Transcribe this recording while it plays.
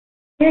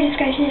Your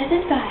discretion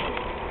is advised.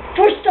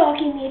 For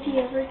stalking me if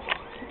you ever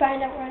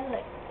find out where I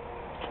live.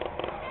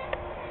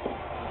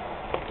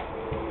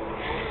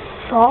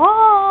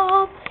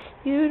 Stop!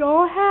 You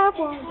don't have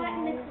one.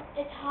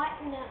 It's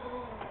hot in the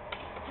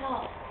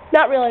house.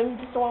 Not really. We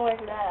just don't want to wait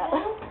for that.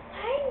 Well,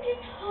 I'm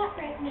just hot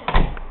right now.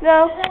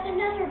 No. So that's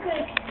another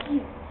good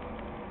excuse.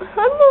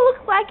 I'm gonna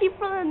look wacky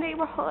for the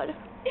neighborhood.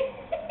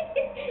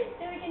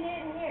 So we can do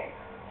it in here.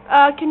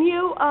 Can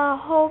you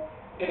hold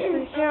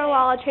here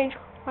while I change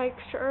my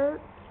shirt?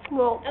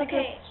 Well,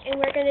 okay, and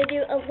we're gonna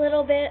do a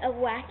little bit of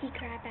wacky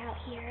crap out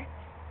here.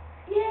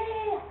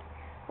 Yeah.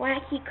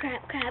 Wacky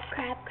crap, crap,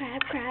 crap,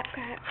 crap, crap,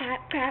 crap,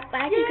 crap, crap,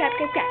 wacky crap,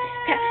 crap, crap,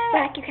 crap,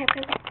 wacky crap,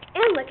 crap, crap.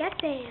 And look at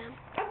Sam.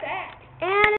 Okay. And